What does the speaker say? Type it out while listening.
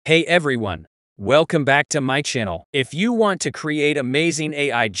Hey everyone, welcome back to my channel. If you want to create amazing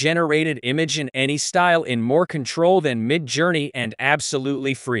AI-generated image in any style in more control than Midjourney and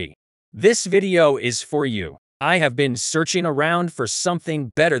absolutely free, this video is for you. I have been searching around for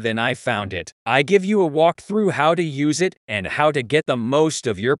something better than I found it. I give you a walkthrough how to use it and how to get the most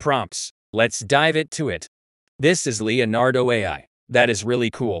of your prompts. Let's dive into it. This is Leonardo AI. That is really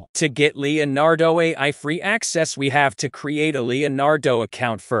cool. To get Leonardo AI free access, we have to create a Leonardo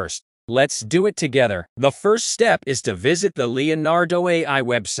account first. Let's do it together. The first step is to visit the Leonardo AI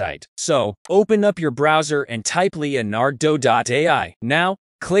website. So, open up your browser and type leonardo.ai. Now,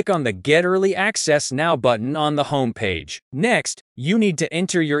 click on the Get Early Access Now button on the home page. Next, you need to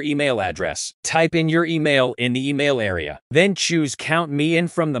enter your email address. Type in your email in the email area. Then choose Count Me In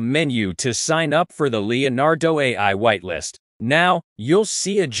from the menu to sign up for the Leonardo AI whitelist. Now, you'll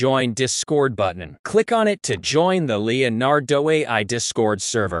see a Join Discord button. Click on it to join the Leonardo AI Discord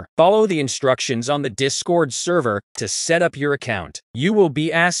server. Follow the instructions on the Discord server to set up your account. You will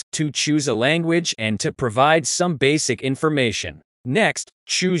be asked to choose a language and to provide some basic information. Next,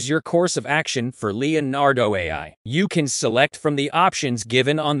 choose your course of action for Leonardo AI. You can select from the options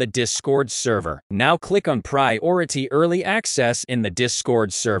given on the Discord server. Now click on Priority Early Access in the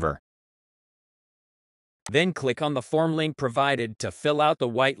Discord server. Then click on the form link provided to fill out the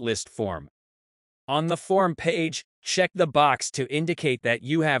whitelist form. On the form page, check the box to indicate that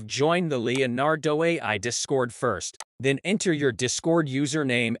you have joined the Leonardo AI Discord first. Then enter your Discord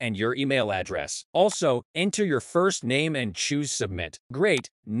username and your email address. Also, enter your first name and choose Submit. Great,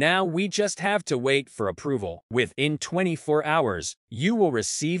 now we just have to wait for approval. Within 24 hours, you will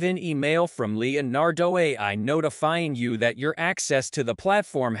receive an email from Leonardo AI notifying you that your access to the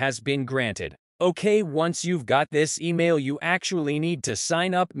platform has been granted. Okay, once you've got this email, you actually need to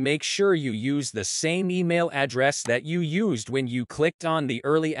sign up. Make sure you use the same email address that you used when you clicked on the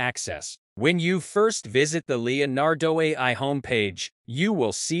early access. When you first visit the Leonardo AI homepage, you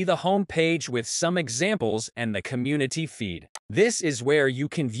will see the homepage with some examples and the community feed. This is where you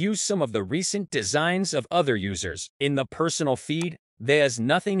can view some of the recent designs of other users. In the personal feed, there's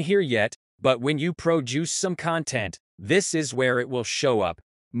nothing here yet, but when you produce some content, this is where it will show up.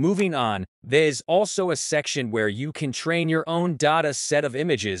 Moving on, there is also a section where you can train your own data set of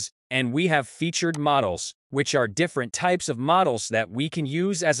images, and we have featured models, which are different types of models that we can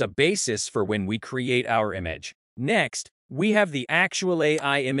use as a basis for when we create our image. Next, we have the actual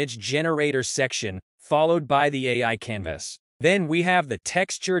AI image generator section, followed by the AI canvas. Then we have the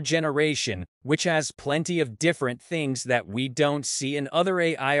texture generation, which has plenty of different things that we don't see in other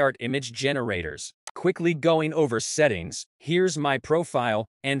AI art image generators. Quickly going over settings, here's my profile,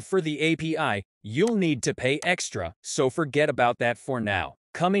 and for the API, you'll need to pay extra, so forget about that for now.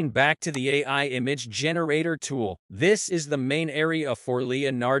 Coming back to the AI image generator tool, this is the main area for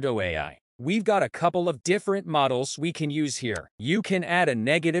Leonardo AI. We've got a couple of different models we can use here. You can add a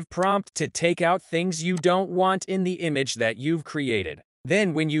negative prompt to take out things you don't want in the image that you've created.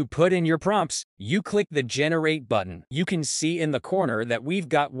 Then when you put in your prompts, you click the Generate button. You can see in the corner that we've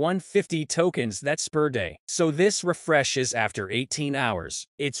got 150 tokens that's per day. So this refreshes after 18 hours.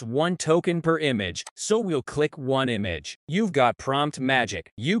 It's 1 token per image, so we'll click 1 image. You've got prompt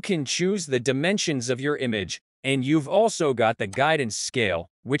magic. You can choose the dimensions of your image, and you've also got the guidance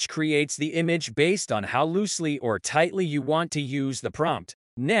scale, which creates the image based on how loosely or tightly you want to use the prompt.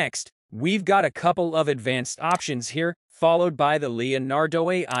 Next, we've got a couple of advanced options here, followed by the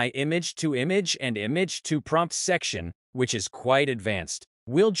Leonardo AI image-to-image and image-to-prompt section, which is quite advanced.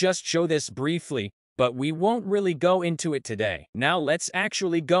 We'll just show this briefly, but we won't really go into it today. Now let's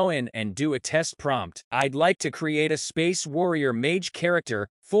actually go in and do a test prompt. I'd like to create a Space Warrior mage character,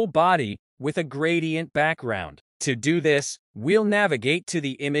 full body, with a gradient background. To do this, we'll navigate to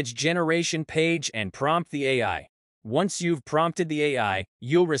the image generation page and prompt the AI. Once you've prompted the AI,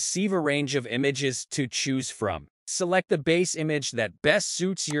 you'll receive a range of images to choose from. Select the base image that best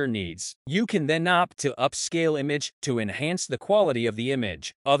suits your needs. You can then opt to upscale image to enhance the quality of the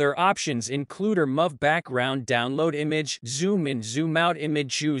image. Other options include remove background, download image, zoom in, zoom out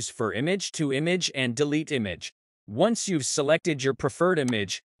image, choose for image to image, and delete image. Once you've selected your preferred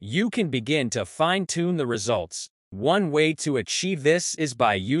image, you can begin to fine-tune the results. One way to achieve this is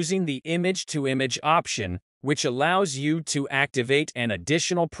by using the image-to-image option, which allows you to activate an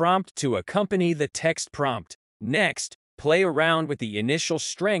additional prompt to accompany the text prompt. Next, play around with the initial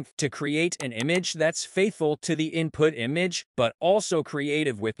strength to create an image that's faithful to the input image, but also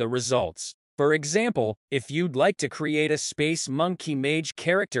creative with the results. For example, if you'd like to create a space monkey mage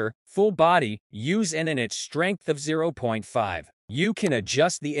character, full body, use an init strength of 0.5. You can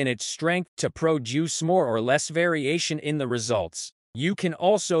adjust the init strength to produce more or less variation in the results. You can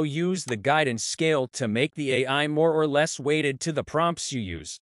also use the guidance scale to make the AI more or less weighted to the prompts you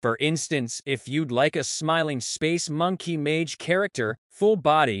use. For instance, if you'd like a smiling space monkey mage character, full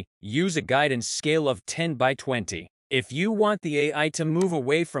body, use a guidance scale of 10 by 20. If you want the AI to move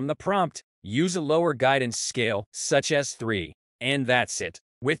away from the prompt, use a lower guidance scale, such as 3. And that's it.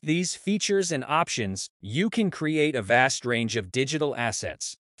 With these features and options, you can create a vast range of digital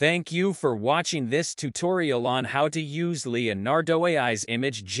assets. Thank you for watching this tutorial on how to use Leonardo AI's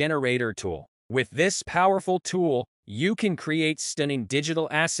image generator tool. With this powerful tool, you can create stunning digital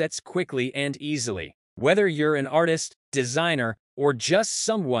assets quickly and easily. Whether you're an artist, designer, or just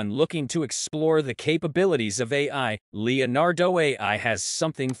someone looking to explore the capabilities of AI, Leonardo AI has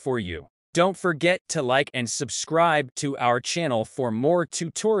something for you. Don't forget to like and subscribe to our channel for more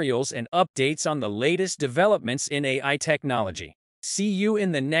tutorials and updates on the latest developments in AI technology. See you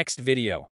in the next video.